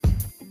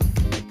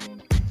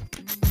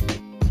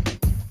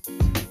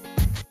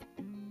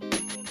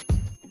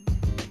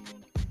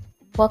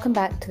Welcome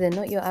back to the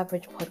Not Your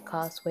Average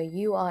podcast, where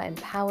you are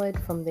empowered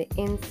from the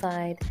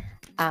inside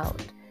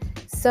out.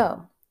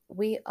 So,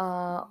 we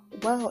are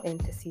well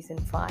into season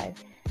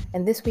 5,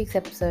 and this week's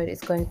episode is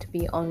going to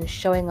be on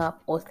showing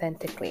up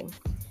authentically.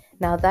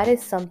 Now, that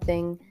is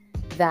something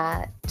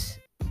that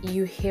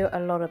you hear a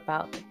lot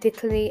about,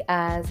 particularly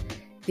as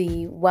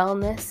the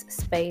wellness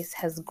space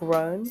has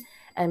grown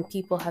and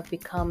people have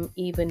become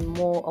even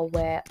more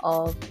aware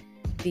of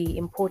the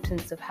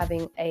importance of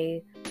having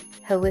a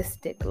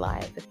holistic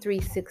life, a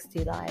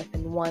 360 life,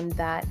 and one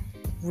that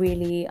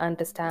really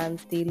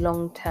understands the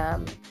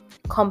long-term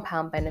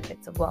compound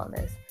benefits of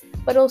wellness,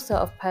 but also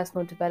of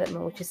personal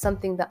development, which is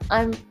something that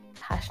I'm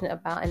passionate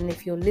about. And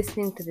if you're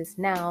listening to this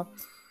now,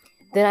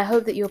 then I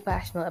hope that you're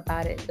passionate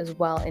about it as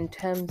well, in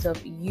terms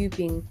of you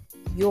being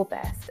your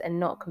best and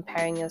not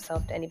comparing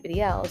yourself to anybody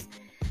else,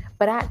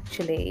 but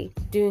actually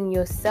doing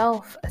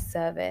yourself a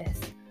service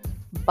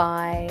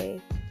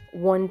by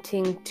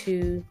wanting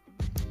to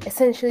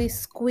essentially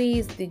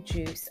squeeze the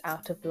juice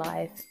out of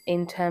life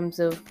in terms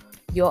of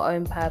your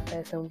own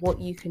purpose and what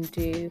you can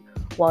do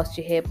whilst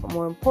you're here, but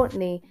more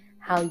importantly,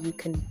 how you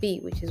can be,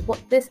 which is what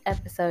this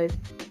episode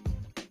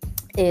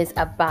is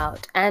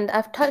about. And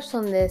I've touched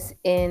on this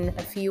in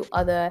a few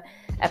other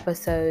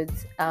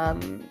episodes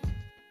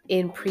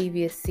in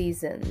previous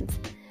seasons.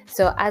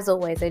 So as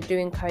always, I do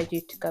encourage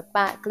you to go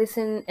back,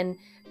 listen, and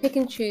pick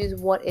and choose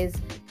what is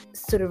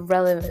sort of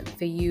relevant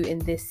for you in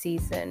this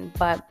season.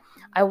 But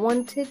I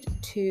wanted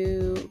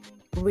to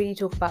really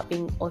talk about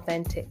being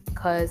authentic,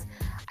 because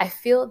I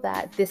feel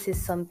that this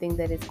is something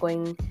that is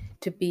going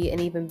to be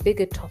an even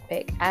bigger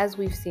topic. As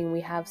we've seen,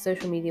 we have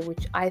social media,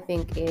 which I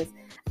think is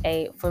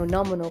a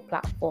phenomenal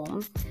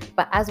platform,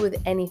 but as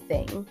with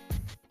anything,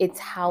 it's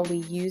how we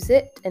use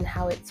it and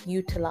how it's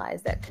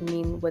utilized that can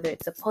mean whether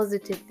it's a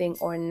positive thing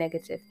or a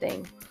negative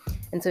thing.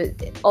 And so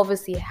it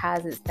obviously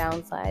has its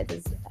downsides,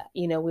 as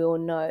we all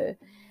know,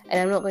 and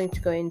I'm not going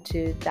to go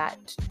into that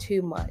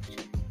too much.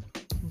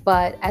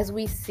 But as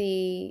we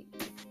see,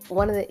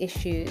 one of the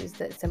issues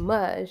that's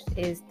emerged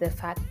is the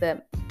fact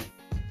that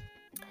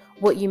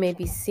what you may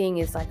be seeing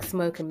is like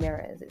smoke and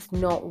mirrors. It's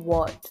not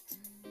what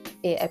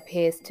it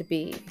appears to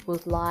be.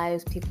 People's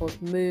lives,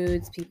 people's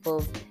moods,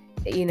 people's,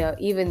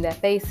 even their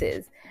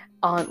faces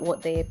aren't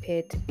what they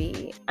appear to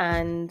be.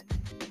 And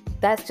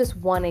that's just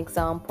one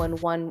example, and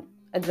one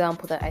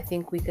example that I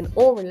think we can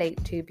all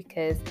relate to,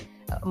 because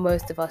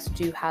most of us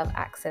do have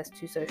access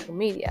to social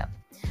media.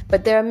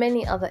 But there are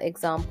many other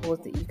examples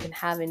that you can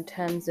have in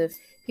terms of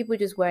people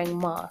just wearing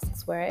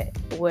masks,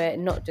 where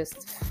not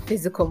just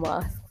physical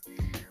masks,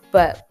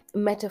 but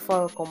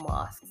metaphorical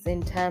masks,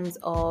 in terms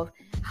of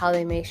how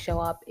they may show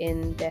up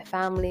in their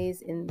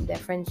families, in their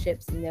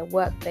friendships, in their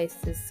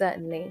workplaces,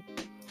 certainly.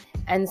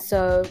 And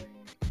so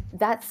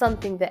that's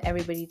something that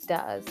everybody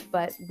does,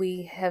 but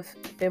we have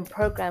been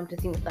programmed to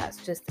think that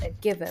that's just a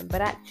given.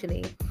 But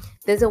actually,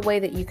 there's a way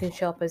that you can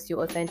show up as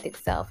your authentic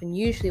self. And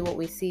usually what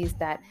we see is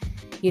that,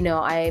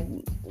 I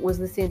was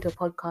listening to a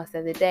podcast the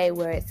other day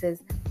where it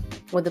says,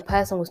 well, the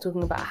person was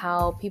talking about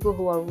how people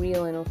who are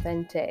real and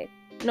authentic,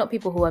 not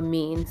people who are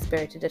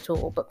mean-spirited at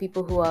all, but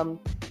people who are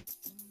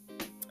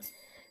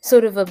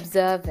sort of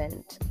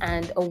observant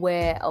and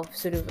aware of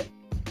sort of,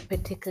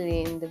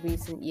 particularly in the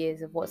recent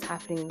years, of what's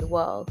happening in the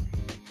world,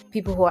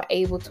 people who are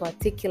able to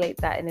articulate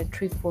that in a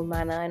truthful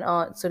manner and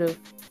aren't sort of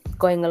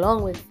going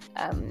along with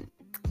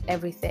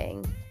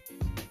everything,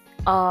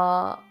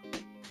 are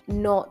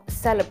not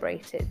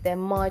celebrated. They're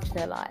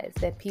marginalized.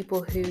 They're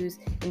people whose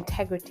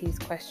integrity is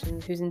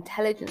questioned, whose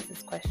intelligence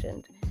is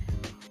questioned.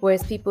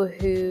 Whereas people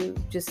who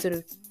just sort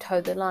of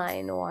toe the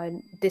line or are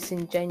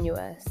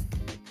disingenuous,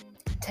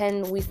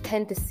 we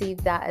tend to see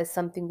that as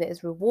something that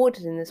is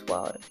rewarded in this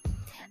world.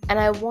 And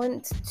I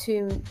want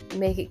to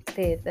make it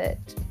clear that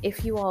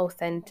if you are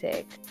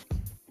authentic,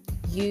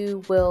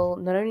 you will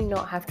not only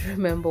not have to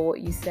remember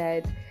what you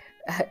said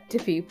to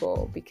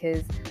people,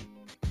 because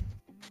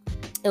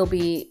it'll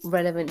be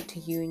relevant to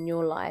you in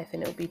your life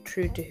and it'll be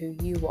true to who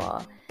you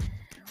are,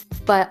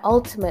 but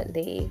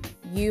ultimately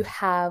you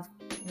have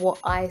what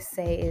I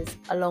say is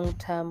a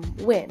long-term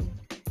win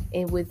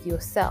with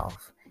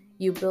yourself.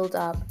 You build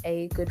up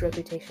a good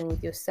reputation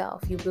with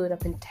yourself. You build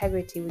up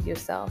integrity with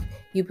yourself.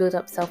 You build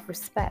up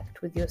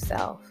self-respect with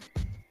yourself.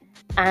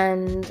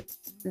 And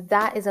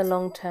that is a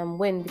long-term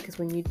win, because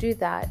when you do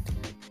that,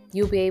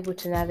 you'll be able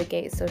to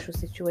navigate social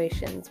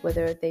situations,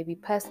 whether they be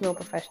personal or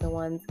professional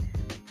ones,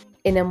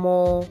 in a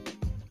more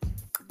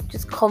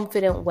just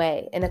confident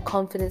way, in a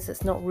confidence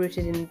that's not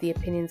rooted in the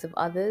opinions of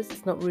others.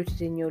 It's not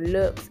rooted in your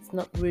looks. It's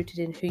not rooted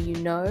in who you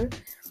know.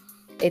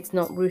 It's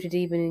not rooted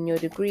even in your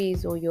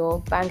degrees or your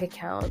bank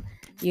account,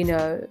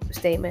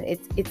 statement.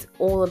 It's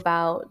all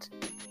about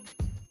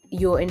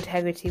your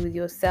integrity with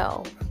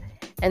yourself.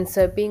 And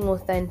so being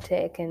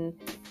authentic and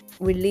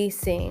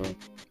releasing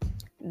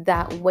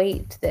that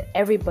weight that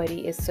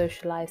everybody is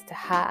socialized to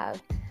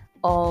have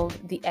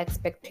of the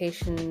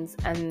expectations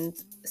and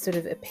sort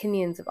of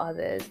opinions of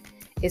others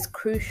is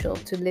crucial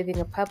to living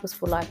a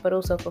purposeful life, but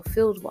also a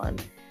fulfilled one,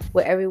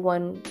 where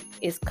everyone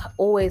is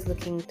always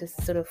looking to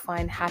sort of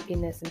find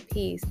happiness and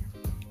peace,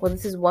 Well,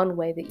 this is one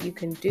way that you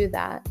can do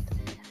that.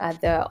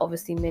 There are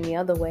obviously many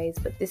other ways,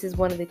 but this is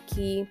one of the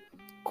key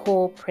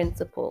core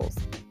principles.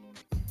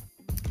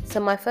 So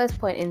my first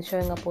point in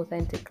showing up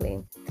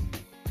authentically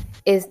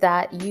is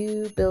that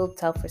you build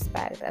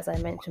self-respect, as I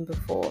mentioned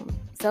before.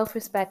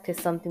 Self-respect is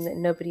something that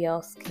nobody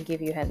else can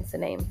give you, hence the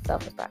name,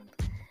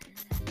 self-respect.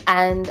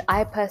 And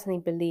I personally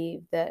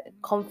believe that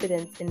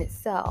confidence in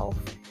itself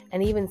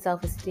and even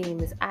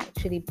self-esteem is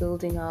actually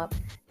building up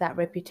that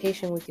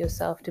reputation with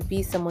yourself to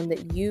be someone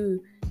that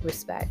you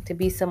respect, to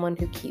be someone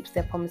who keeps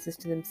their promises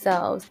to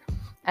themselves,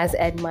 as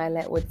Ed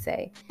Milet would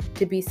say,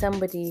 to be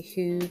somebody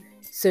who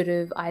sort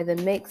of either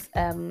makes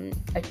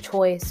a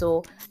choice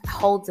or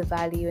holds a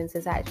value and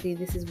says, actually,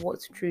 this is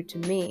what's true to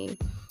me,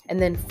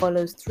 and then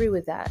follows through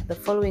with that. The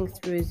following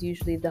through is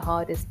usually the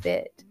hardest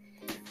bit.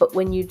 But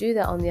when you do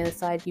that on the other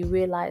side, you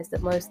realize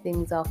that most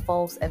things are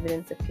false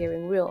evidence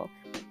appearing real.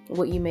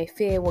 What you may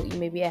fear, what you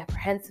may be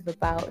apprehensive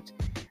about,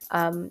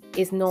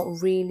 is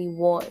not really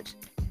what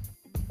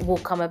will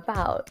come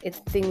about.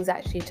 Things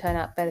actually turn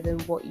out better than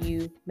what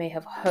you may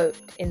have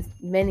hoped in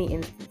many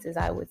instances,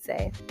 I would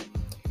say.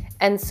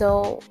 And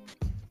so,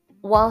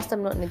 whilst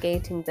I'm not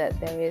negating that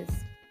there is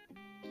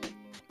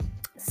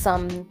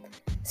some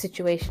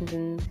situations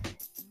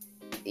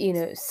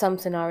and some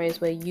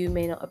scenarios where you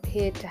may not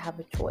appear to have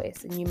a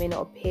choice, and you may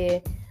not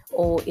appear,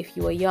 or if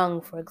you were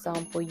young, for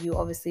example, you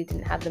obviously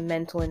didn't have the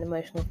mental and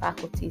emotional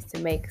faculties to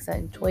make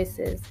certain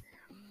choices.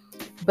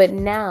 But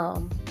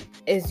now,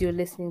 as you're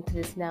listening to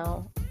this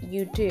now,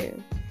 you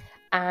do.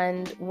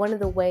 And one of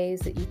the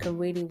ways that you can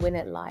really win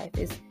at life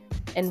is,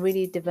 and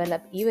really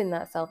develop even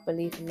that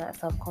self-belief and that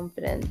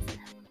self-confidence,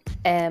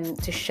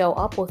 to show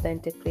up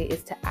authentically,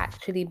 is to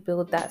actually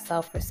build that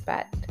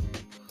self-respect,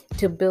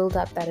 to build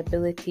up that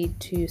ability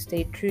to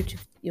stay true to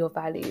your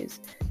values,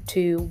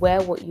 to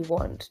wear what you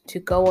want, to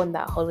go on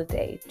that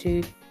holiday,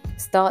 to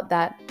start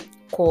that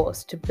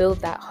course, to build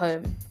that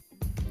home,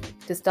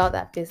 to start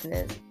that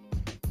business,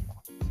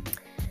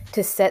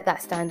 to set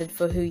that standard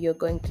for who you're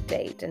going to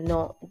date and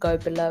not go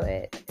below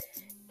it,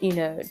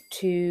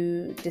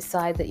 to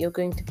decide that you're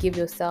going to give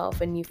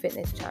yourself a new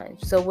fitness challenge.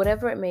 So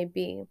whatever it may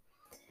be,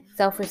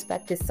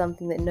 self-respect is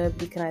something that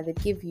nobody can either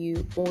give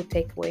you or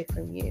take away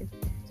from you.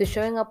 So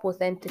showing up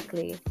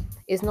authentically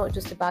is not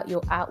just about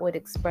your outward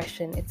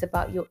expression, it's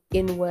about your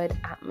inward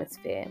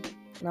atmosphere.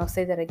 And I'll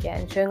say that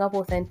again. Showing up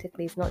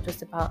authentically is not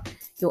just about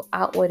your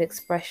outward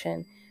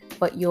expression,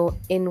 but your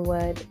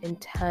inward,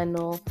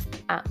 internal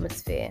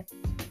atmosphere.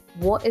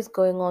 What is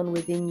going on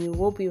within you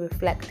will be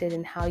reflected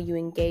in how you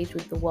engage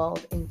with the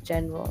world in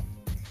general.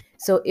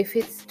 So if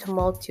it's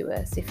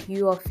tumultuous, if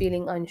you are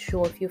feeling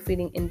unsure, if you're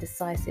feeling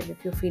indecisive,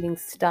 if you're feeling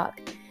stuck,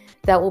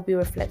 that will be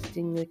reflected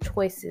in your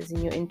choices,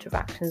 in your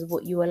interactions,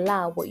 what you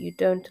allow, what you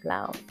don't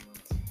allow.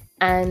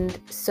 And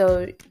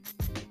so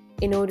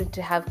in order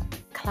to have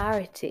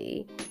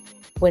clarity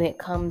when it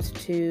comes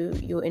to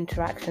your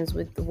interactions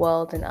with the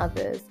world and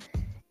others,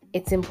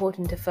 it's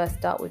important to first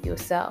start with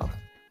yourself.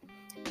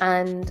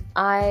 And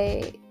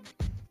I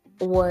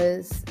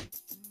was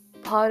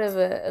part of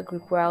a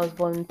group where I was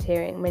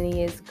volunteering many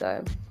years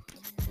ago.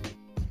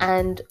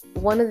 And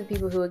one of the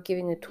people who were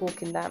giving a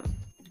talk in that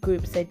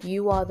group said,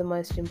 "You are the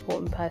most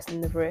important person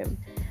in the room."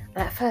 And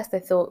at first I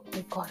thought,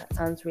 oh God, that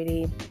sounds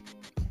really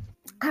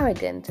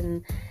arrogant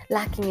and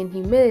lacking in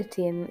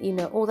humility and,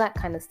 all that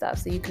kind of stuff.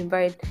 So you can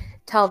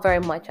tell very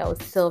much I was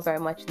still very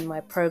much in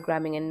my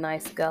programming and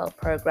nice girl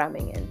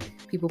programming and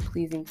people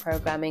pleasing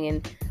programming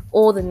and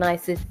all the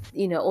nicest,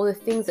 all the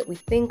things that we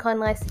think are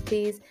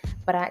niceties,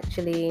 but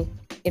actually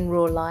in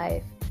real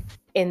life,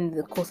 in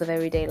the course of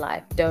everyday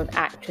life, don't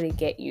actually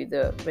get you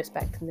the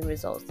respect and the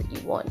results that you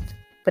want.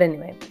 But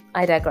anyway,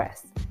 I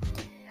digress.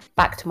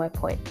 Back to my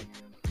point.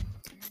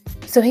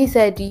 So he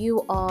said,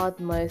 you are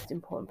the most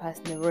important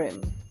person in the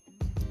room.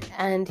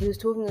 And he was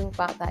talking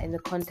about that in the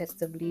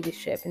context of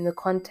leadership, in the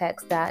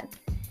context that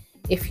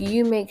if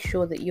you make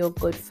sure that you're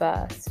good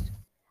first,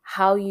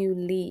 how you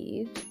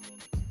lead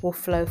will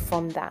flow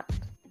from that.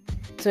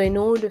 So in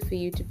order for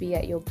you to be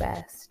at your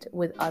best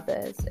with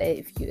others,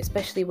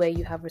 especially where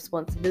you have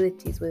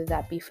responsibilities, whether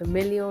that be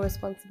familial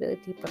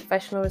responsibility,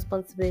 professional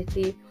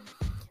responsibility,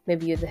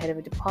 maybe you're the head of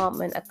a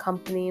department, a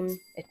company,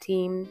 a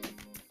team,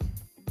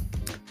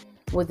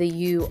 whether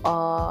you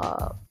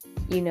are,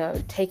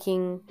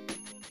 taking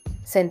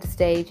center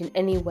stage in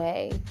any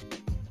way,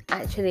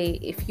 actually,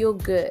 if you're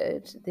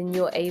good, then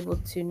you're able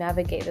to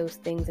navigate those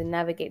things and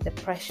navigate the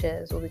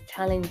pressures or the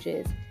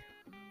challenges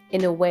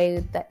in a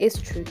way that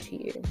is true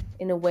to you,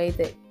 in a way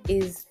that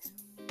is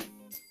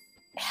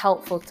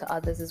helpful to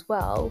others as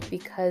well,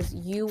 because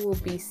you will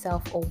be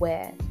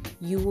self-aware.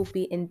 You will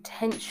be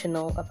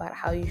intentional about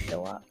how you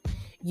show up.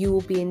 You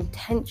will be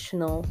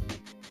intentional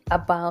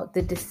about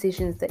the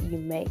decisions that you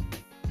make.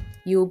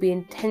 You will be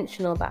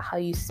intentional about how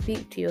you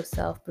speak to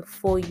yourself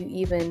before you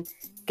even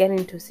get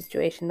into a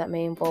situation that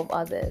may involve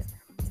others.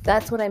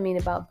 That's what I mean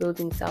about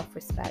building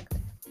self-respect.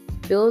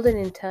 Build an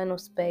internal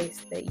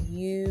space that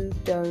you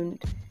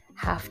don't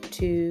have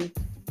to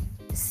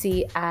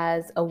see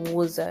as a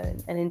war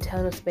zone, an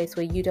internal space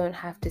where you don't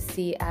have to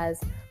see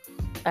as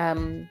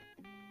an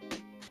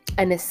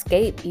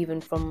escape even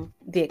from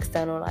the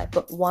external life,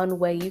 but one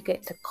where you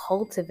get to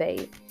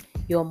cultivate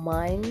your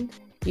mind,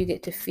 you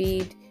get to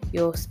feed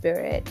your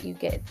spirit, you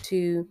get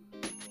to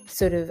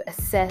sort of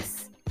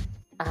assess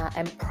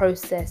and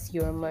process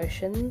your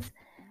emotions,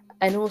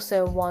 and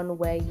also one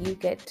where you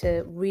get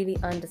to really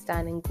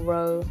understand and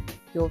grow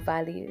your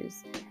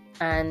values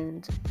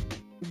and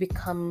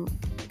become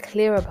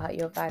clear about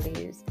your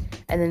values,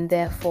 and then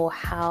therefore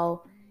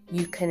how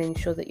you can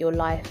ensure that your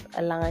life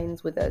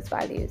aligns with those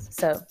values.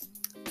 So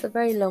it's a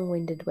very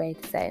long-winded way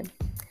to say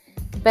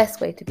the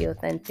best way to be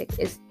authentic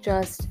is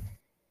just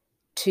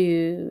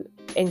to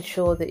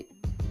ensure that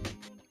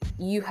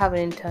you have an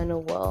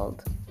internal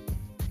world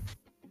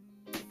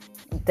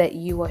that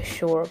you are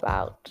sure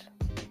about,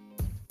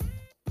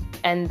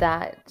 and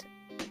that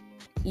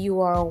you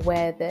are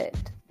aware that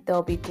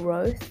there'll be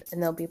growth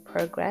and there'll be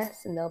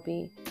progress and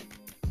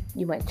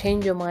you might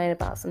change your mind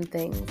about some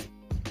things,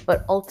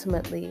 but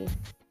ultimately,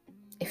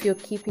 if you're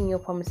keeping your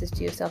promises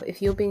to yourself,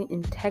 if you're being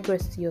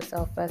integrous to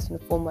yourself first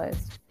and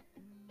foremost,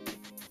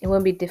 it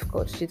won't be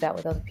difficult to do that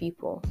with other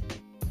people,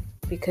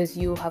 because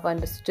you have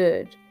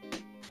understood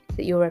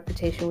that your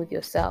reputation with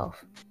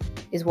yourself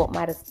is what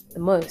matters the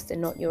most and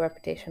not your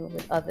reputation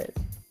with others.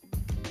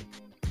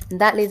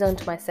 And that leads on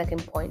to my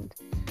second point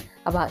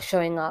about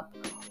showing up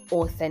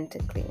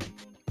authentically.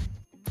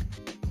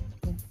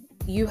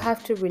 You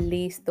have to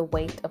release the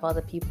weight of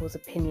other people's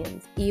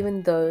opinions,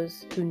 even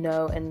those who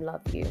know and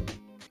love you.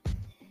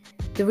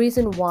 The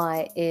reason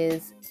why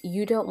is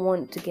you don't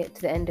want to get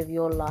to the end of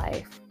your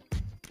life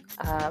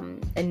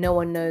and no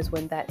one knows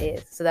when that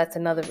is. So that's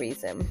another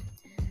reason.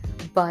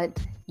 But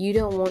you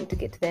don't want to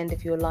get to the end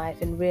of your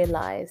life and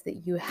realize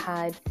that you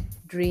had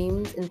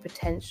dreams and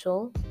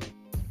potential,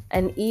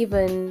 and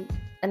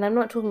I'm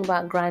not talking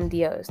about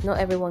grandiose. Not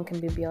everyone can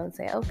be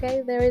Beyonce.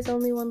 Okay, there is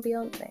only one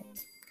Beyonce.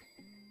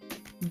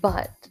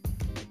 But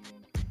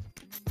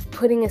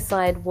putting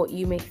aside what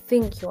you may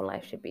think your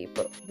life should be,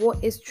 but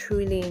what is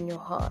truly in your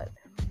heart.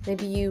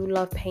 Maybe you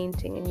love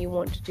painting and you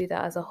want to do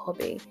that as a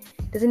hobby.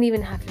 It doesn't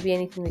even have to be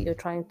anything that you're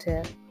trying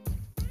to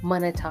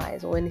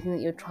monetize or anything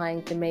that you're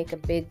trying to make a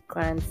big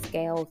grand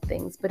scale of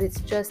things, but it's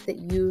just that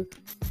you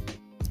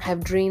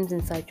have dreams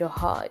inside your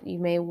heart. You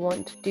may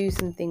want to do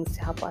some things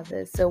to help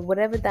others. So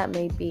whatever that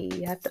may be,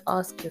 you have to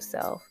ask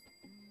yourself,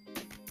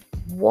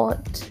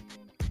 what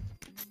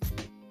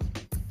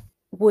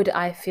would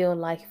I feel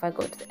like if I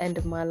got to the end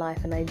of my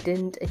life and I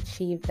didn't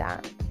achieve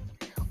that,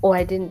 or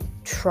I didn't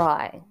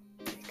try?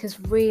 Because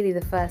really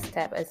the first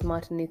step, as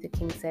Martin Luther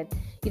King said,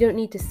 you don't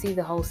need to see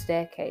the whole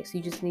staircase,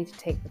 you just need to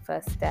take the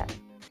first step.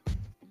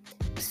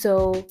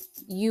 So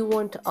you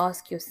want to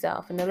ask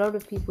yourself, and a lot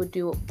of people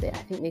do, I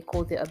think they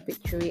call the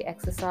obituary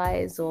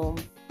exercise or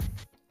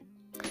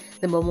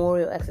the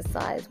memorial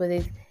exercise,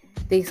 where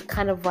they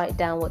kind of write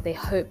down what they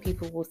hope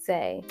people will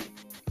say.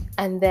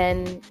 And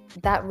then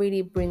that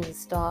really brings a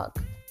stark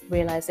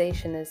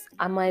realization is,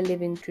 am I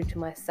living true to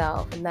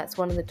myself? And that's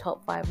one of the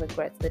top 5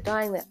 regrets of the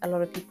dying, that a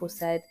lot of people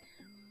said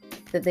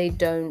that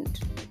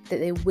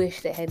they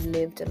wish they had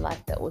lived a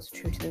life that was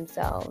true to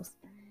themselves.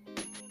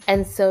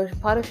 And so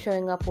part of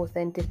showing up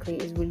authentically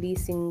is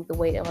releasing the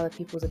weight of other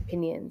people's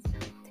opinions.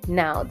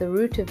 Now, the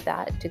root of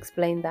that, to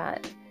explain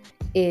that,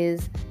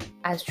 is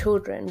as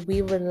children,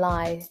 we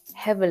rely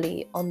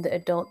heavily on the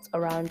adults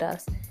around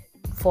us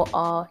for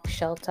our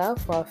shelter,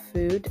 for our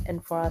food,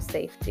 and for our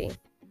safety,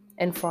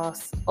 and for our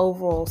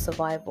overall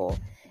survival.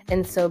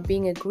 And so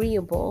being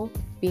agreeable,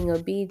 being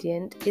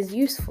obedient is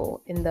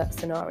useful in that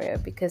scenario,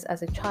 because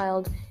as a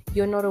child,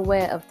 you're not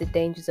aware of the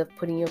dangers of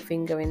putting your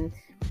finger in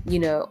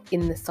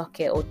the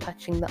socket or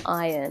touching the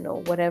iron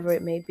or whatever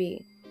it may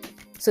be.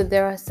 So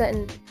there are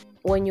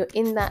when you're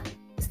in that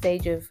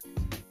stage of,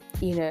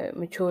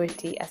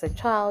 maturity as a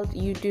child,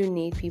 you do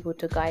need people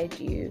to guide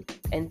you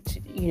and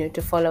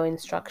to follow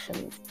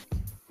instructions.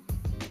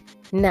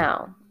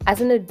 Now,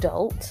 as an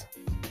adult,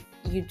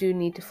 you do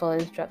need to follow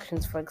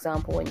instructions, for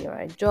example, when you're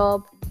at a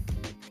job.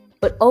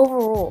 But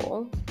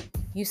overall,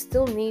 you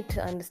still need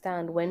to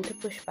understand when to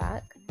push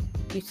back.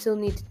 You still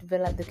need to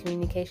develop the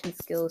communication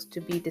skills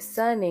to be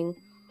discerning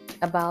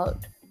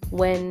about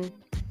when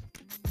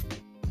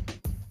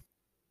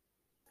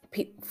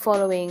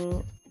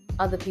following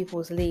other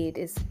people's lead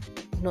is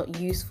not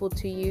useful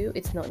to you,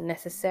 it's not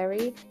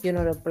necessary, you're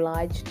not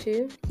obliged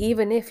to.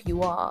 Even if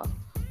you are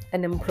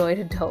an employed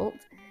adult,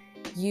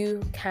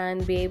 you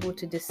can be able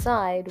to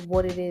decide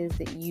what it is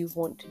that you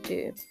want to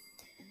do.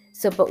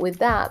 So, but with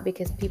that,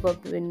 because people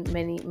have been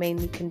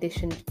mainly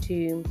conditioned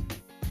to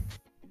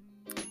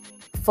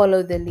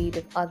follow the lead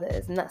of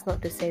others, and that's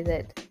not to say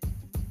that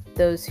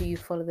those who you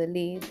follow the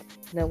lead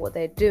know what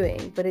they're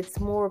doing, but it's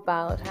more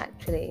about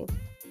actually,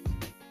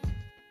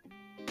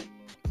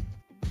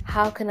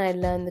 how can I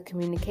learn the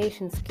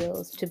communication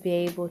skills to be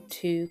able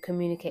to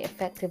communicate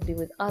effectively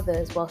with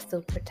others while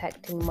still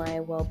protecting my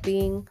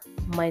well-being,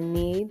 my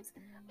needs,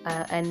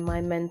 and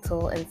my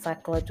mental and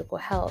psychological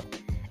health.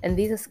 And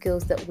these are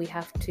skills that we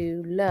have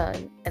to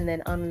learn and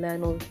then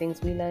unlearn all the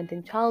things we learned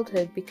in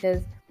childhood,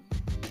 because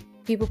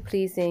people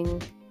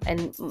pleasing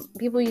And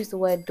people use the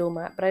word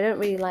doormat, but I don't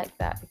really like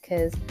that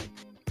because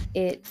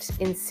it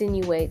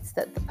insinuates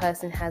that the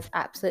person has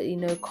absolutely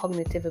no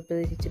cognitive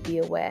ability to be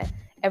aware.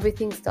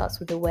 Everything starts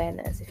with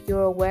awareness. If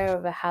you're aware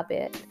of a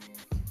habit,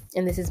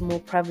 and this is more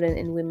prevalent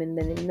in women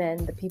than in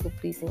men, the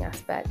people-pleasing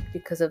aspect,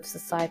 because of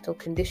societal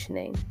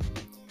conditioning,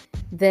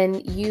 then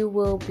you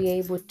will be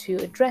able to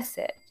address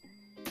it.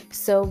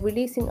 So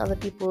releasing other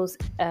people's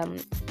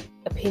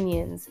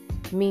opinions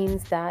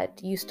means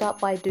that you start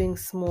by doing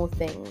small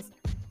things.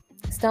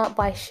 Start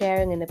by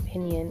sharing an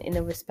opinion in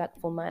a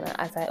respectful manner.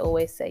 As I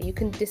always say, you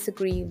can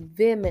disagree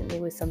vehemently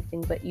with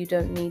something, but you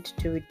don't need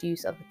to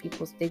reduce other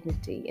people's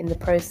dignity in the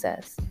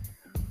process.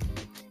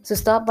 So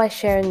start by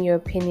sharing your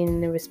opinion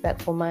in a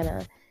respectful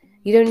manner.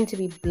 You don't need to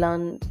be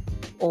blunt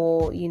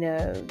or,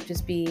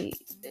 just be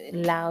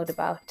loud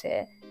about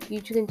it.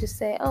 You can just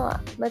say, oh,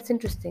 that's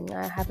interesting.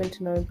 I happen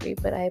to not agree,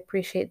 but I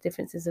appreciate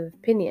differences of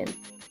opinion.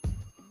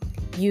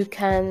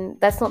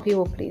 That's not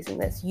people pleasing,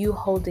 that's you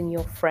holding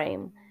your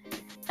frame.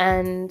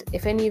 And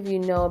if any of you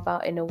know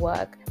about inner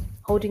work,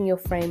 holding your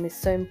frame is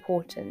so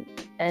important.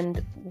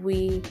 And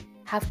we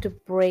have to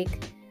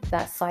break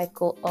that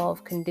cycle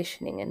of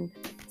conditioning. And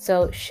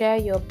so share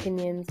your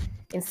opinions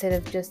instead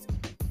of just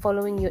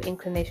following your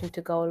inclination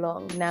to go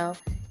along. Now,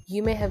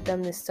 you may have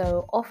done this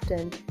so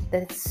often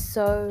that it's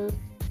so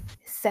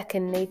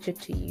second nature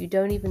to you. You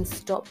don't even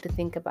stop to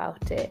think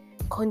about it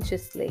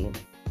consciously.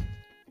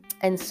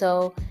 And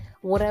so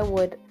what I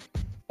would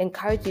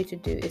encourage you to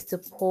do is to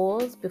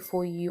pause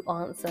before you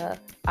answer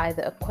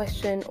either a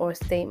question or a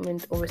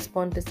statement or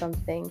respond to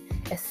something,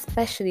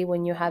 especially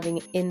when you're having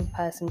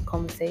in-person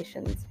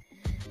conversations,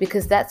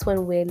 because that's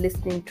when we're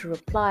listening to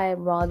reply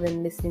rather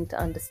than listening to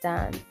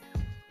understand.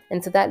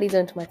 And so that leads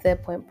on to my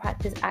third point: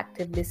 practice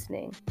active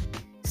listening.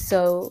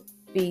 So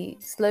be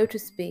slow to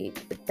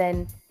speak, but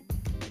then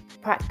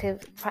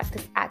practice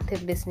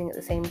active listening at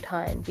the same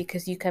time,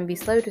 because you can be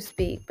slow to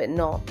speak but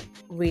not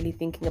really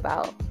thinking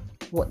about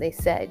what they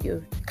said.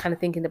 You're kind of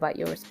thinking about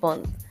your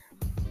response.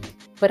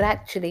 But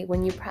actually,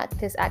 when you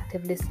practice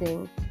active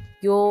listening,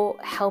 you're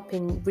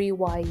helping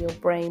rewire your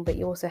brain, but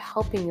you're also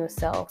helping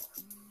yourself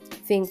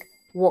think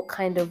what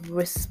kind of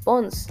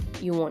response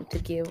you want to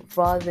give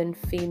rather than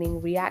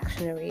feeling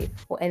reactionary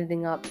or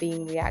ending up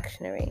being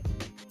reactionary.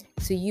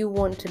 So you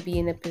want to be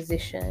in a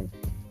position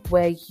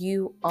where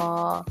you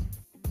are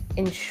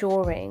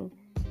ensuring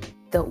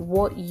that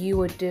what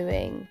you are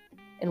doing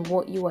and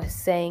what you are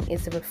saying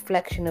is a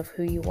reflection of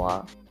who you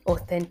are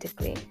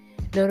authentically,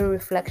 not a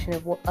reflection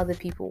of what other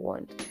people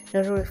want,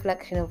 not a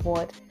reflection of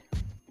what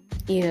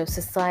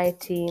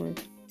society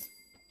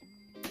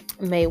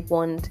may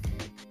want,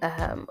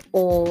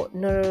 or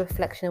not a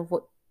reflection of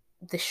what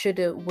the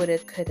shoulda, woulda,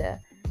 coulda.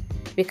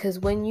 Because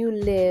when you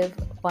live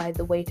by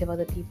the weight of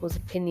other people's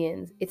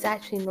opinions, it's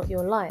actually not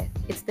your life,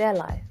 it's their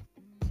life.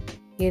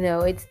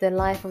 It's the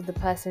life of the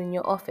person in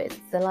your office,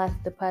 it's the life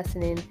of the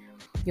person in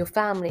your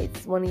family,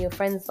 it's one of your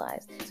friends'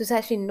 lives. So it's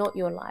actually not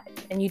your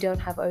life, and you don't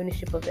have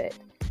ownership of it,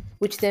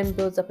 which then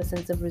builds up a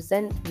sense of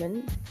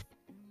resentment,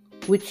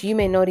 which you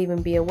may not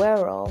even be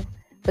aware of.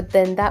 But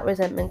then that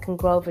resentment can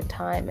grow over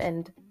time,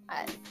 and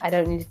I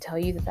don't need to tell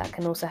you that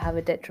can also have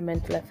a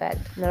detrimental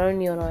effect, not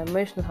only on our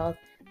emotional health,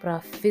 but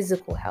our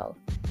physical health.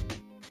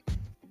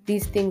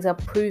 These things are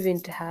proven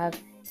to have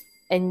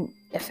an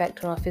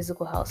effect on our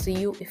physical health. So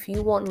if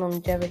you want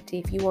longevity,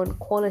 if you want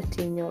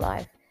quality in your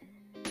life,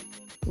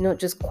 not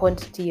just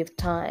quantity of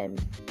time,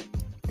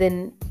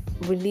 then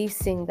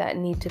releasing that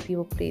need to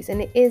people please.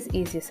 And it is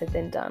easier said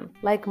than done,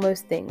 like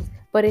most things.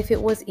 But if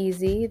it was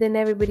easy, then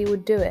everybody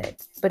would do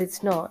it. But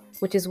it's not,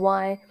 which is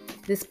why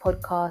this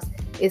podcast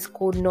is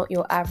called Not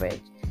Your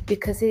Average,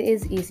 because it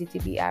is easy to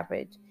be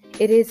average.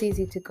 It is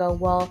easy to go,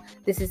 well,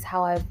 this is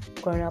how I've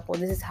grown up, or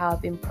this is how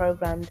I've been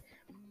programmed,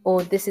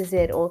 or this is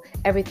it, or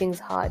everything's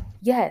hard.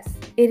 Yes,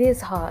 it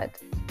is hard.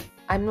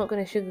 I'm not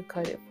going to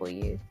sugarcoat it for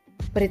you,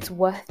 but it's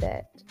worth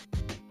it.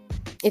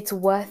 It's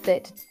worth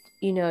it,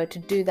 to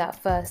do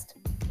that first,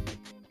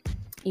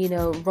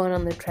 run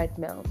on the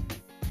treadmill.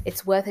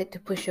 It's worth it to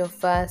push your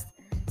first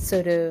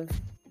sort of,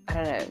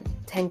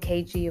 10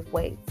 kg of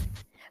weights,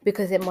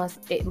 because it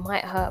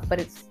might hurt,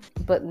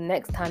 but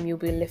next time you'll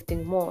be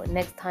lifting more.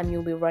 Next time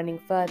you'll be running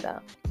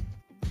further.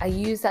 I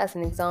use that as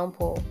an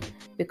example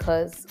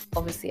because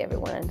obviously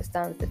everyone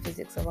understands the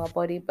physics of our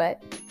body,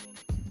 but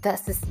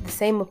that's the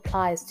same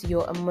applies to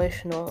your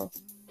emotional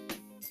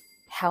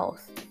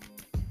health,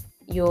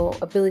 your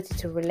ability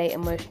to relate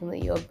emotionally,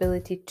 your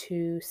ability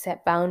to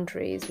set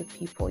boundaries with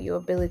people, your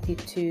ability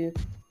to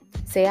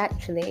say,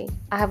 actually,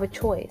 I have a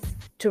choice,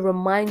 to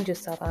remind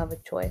yourself I have a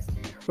choice.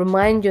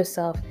 Remind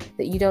yourself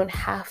that you don't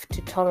have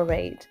to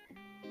tolerate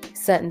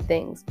certain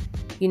things.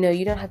 You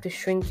don't have to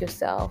shrink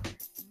yourself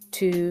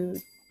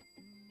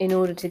in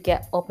order to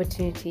get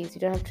opportunities.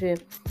 You don't have to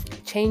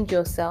change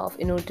yourself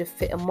in order to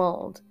fit a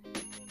mold,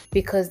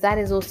 because that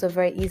is also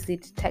very easily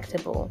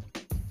detectable,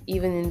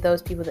 even in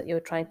those people that you're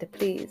trying to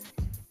please.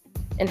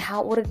 And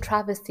what a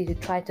travesty to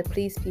try to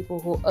please people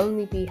who will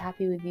only be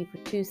happy with you for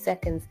 2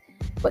 seconds,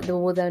 but they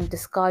will then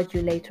discard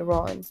you later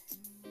on.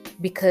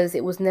 because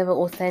it was never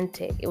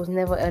authentic. It was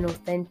never an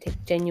authentic,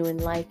 genuine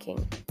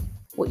liking.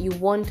 What you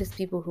want is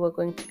people who are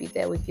going to be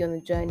there with you on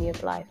the journey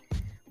of life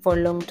for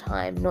a long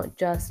time, not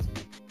just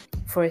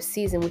for a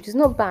season, which is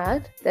not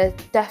bad. There's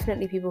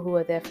definitely people who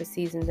are there for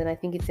seasons, and I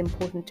think it's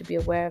important to be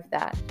aware of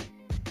that.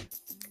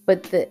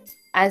 But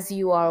as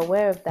you are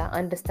aware of that,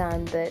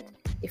 understand that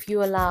if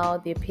you allow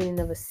the opinion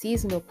of a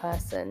seasonal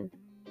person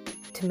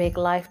to make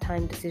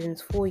lifetime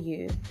decisions for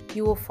you,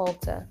 you will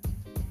falter.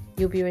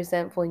 You'll be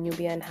resentful and you'll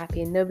be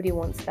unhappy, and nobody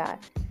wants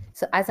that.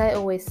 So as I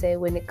always say,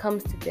 when it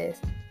comes to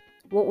this,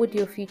 what would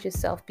your future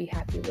self be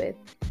happy with?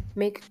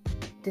 Make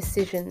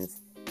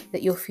decisions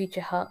that your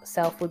future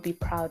self would be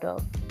proud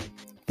of.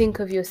 Think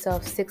of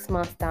yourself 6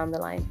 months down the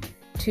line,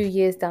 2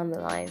 years down the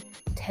line,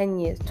 10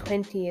 years,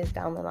 20 years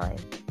down the line.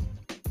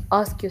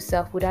 Ask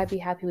yourself, would I be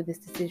happy with this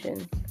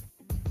decision?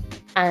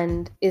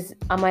 And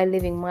am I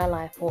living my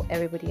life or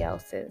everybody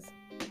else's?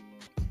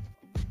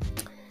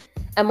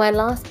 And my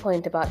last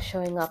point about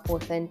showing up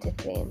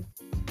authentically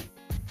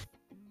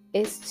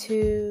is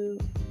to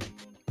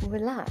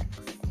relax.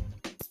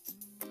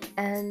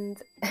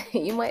 And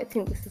you might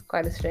think this is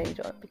quite a strange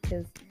one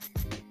because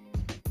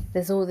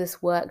there's all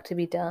this work to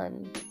be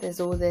done. There's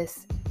all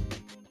this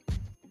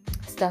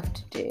stuff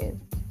to do.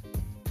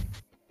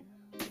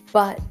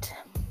 But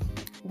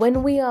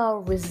when we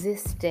are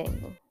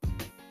resisting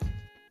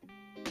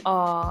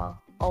our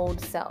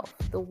old self,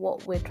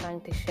 what we're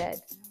trying to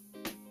shed,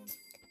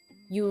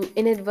 you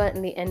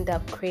inadvertently end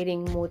up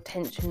creating more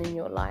tension in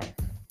your life.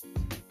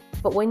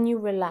 But when you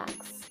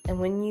relax and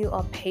when you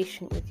are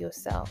patient with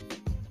yourself,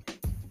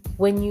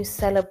 when you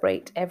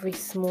celebrate every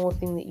small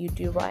thing that you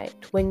do right,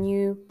 when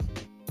you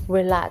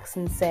relax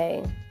and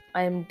say,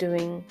 I am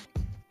doing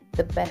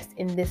the best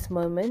in this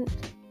moment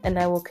and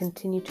I will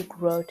continue to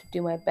grow to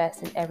do my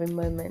best in every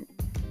moment.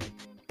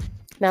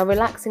 Now,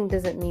 relaxing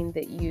doesn't mean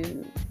that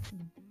you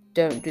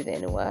don't do the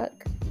inner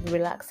work.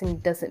 Relaxing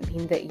doesn't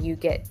mean that you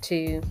get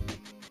to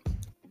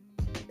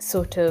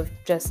sort of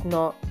just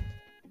not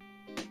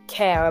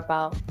care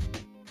about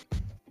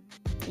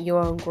your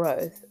own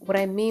growth. What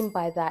I mean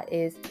by that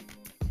is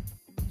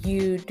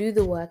you do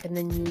the work and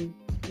then you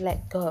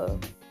let go.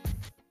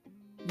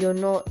 You're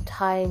not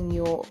tying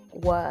your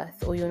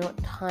worth, or you're not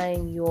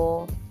tying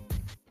your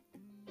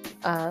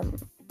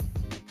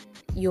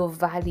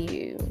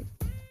value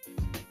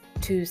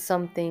to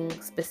something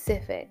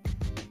specific.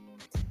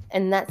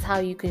 And that's how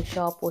you can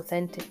show up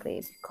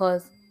authentically,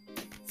 because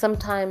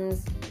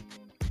sometimes,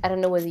 I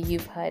don't know whether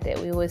you've heard it,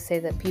 we always say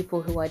that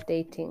people who are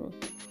dating,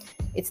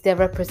 it's their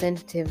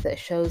representative that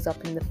shows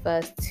up in the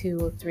first 2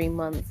 or 3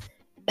 months.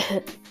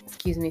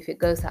 Excuse me, if it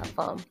goes that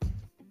far.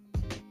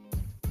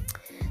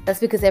 That's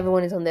because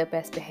everyone is on their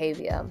best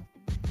behavior.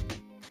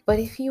 But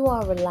if you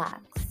are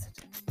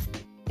relaxed,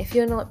 if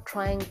you're not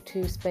trying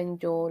to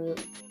spend your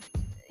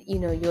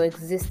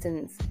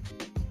existence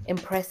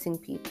impressing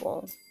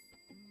people,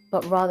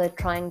 but rather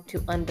trying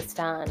to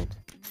understand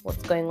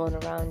what's going on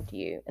around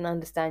you and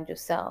understand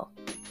yourself,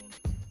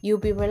 you'll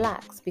be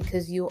relaxed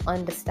because you'll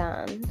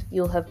understand,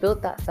 you'll have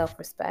built that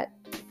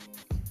self-respect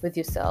with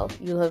yourself,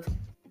 you'll have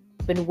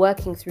been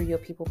working through your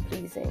people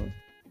pleasing,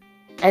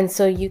 and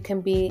so you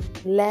can be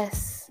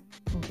less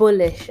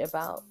bullish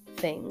about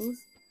things.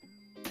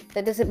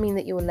 That doesn't mean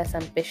that you're less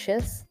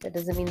ambitious, that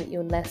doesn't mean that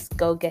you're less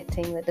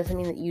go-getting, that doesn't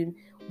mean that you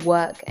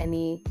work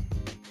any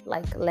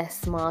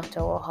less smarter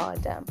or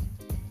harder.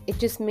 It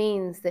just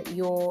means that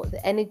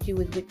the energy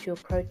with which you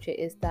approach it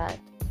is that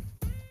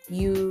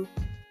you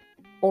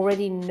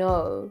already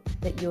know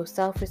that your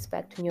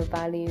self-respect and your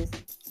values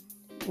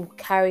will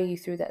carry you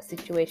through that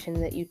situation,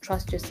 that you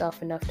trust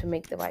yourself enough to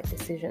make the right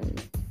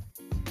decisions.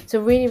 So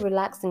really,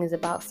 relaxing is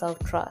about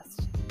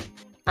self-trust,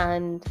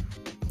 and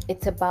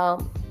it's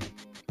about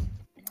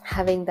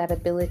having that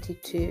ability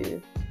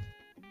to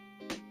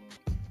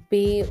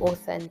be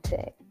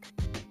authentic,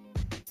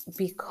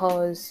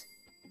 because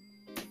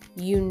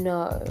you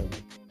know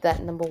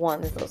that, number one,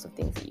 there's lots of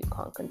things that you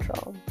can't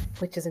control,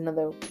 which is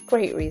another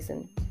great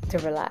reason to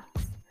relax.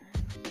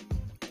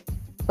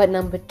 But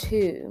number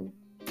two,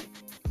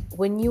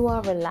 when you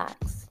are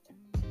relaxed,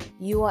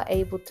 you are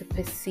able to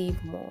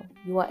perceive more,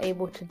 you are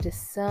able to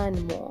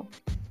discern more,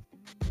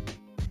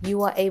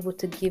 you are able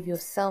to give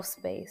yourself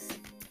space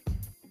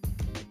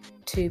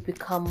to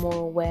become more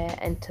aware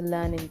and to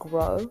learn and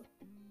grow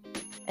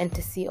and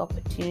to see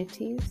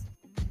opportunities,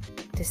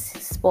 to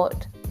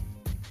spot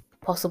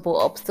possible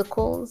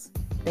obstacles,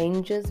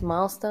 dangers,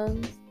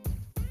 milestones,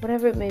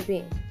 whatever it may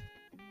be.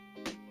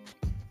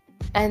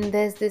 And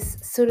there's this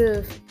sort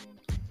of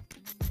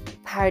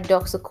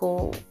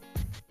paradoxical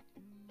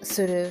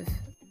sort of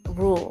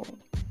rule,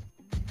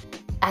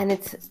 and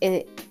it's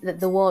that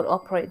the world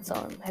operates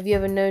on. Have you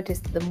ever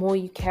noticed that the more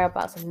you care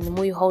about something, the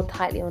more you hold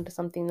tightly onto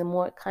something, the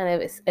more it kind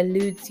of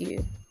eludes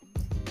you?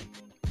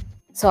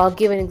 So I'll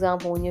give an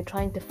example. When you're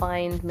trying to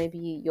find maybe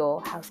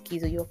your house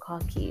keys or your car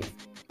keys,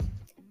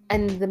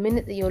 and the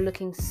minute that you're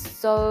looking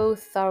so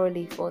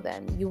thoroughly for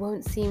them, you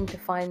won't seem to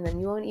find them,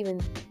 you won't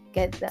even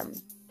get them.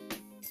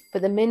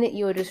 But the minute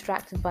you're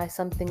distracted by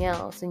something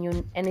else and your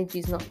energy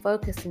is not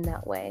focused in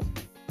that way,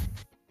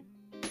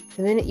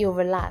 The minute you're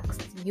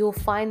relaxed, you'll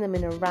find them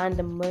in a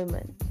random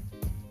moment.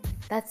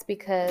 That's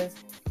because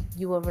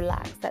you were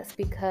relaxed. That's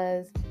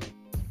because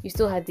you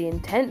still had the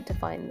intent to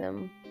find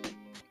them,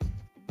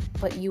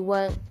 but you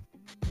weren't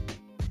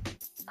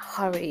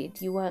hurried,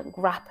 you weren't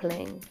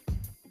grappling,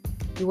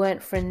 you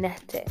weren't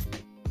frenetic.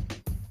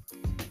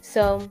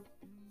 So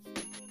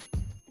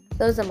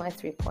those are my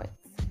 3 points.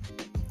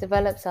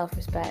 Develop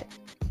self-respect,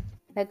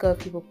 let go of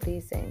people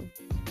pleasing,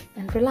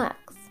 and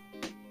relax.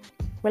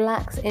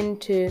 Relax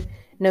into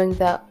knowing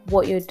that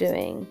what you're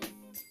doing,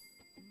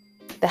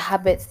 the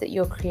habits that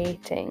you're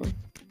creating,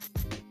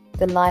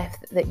 the life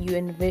that you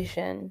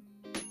envision,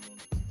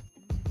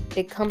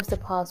 it comes to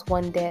pass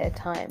one day at a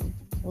time.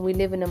 And we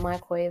live in a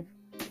microwave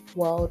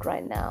world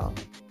right now.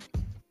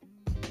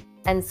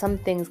 And some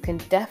things can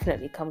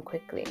definitely come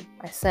quickly.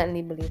 I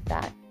certainly believe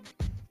that.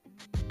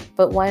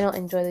 But why not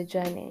enjoy the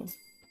journey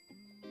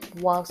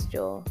whilst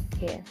you're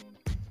here?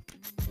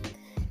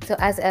 So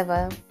as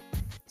ever,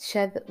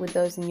 share with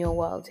those in your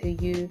world who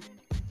you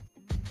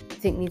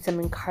think need some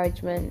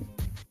encouragement,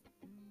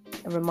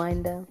 a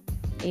reminder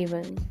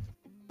even.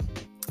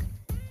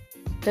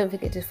 Don't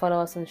forget to follow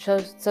us on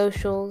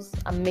socials.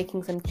 I'm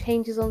making some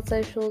changes on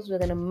socials. We're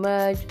going to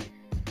merge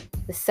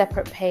the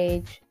separate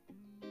page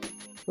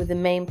with the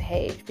main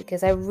page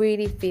because I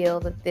really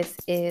feel that this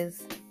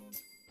is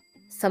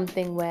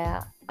something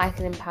where I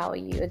can empower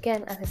you.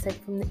 Again, as I said,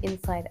 from the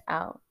inside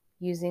out,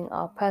 using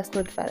our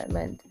personal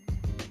development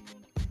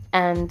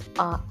and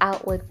our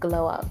outward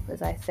glow up,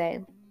 as I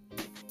say.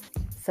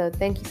 So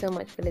thank you so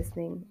much for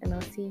listening, and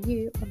I'll see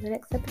you on the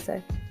next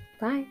episode.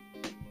 Bye.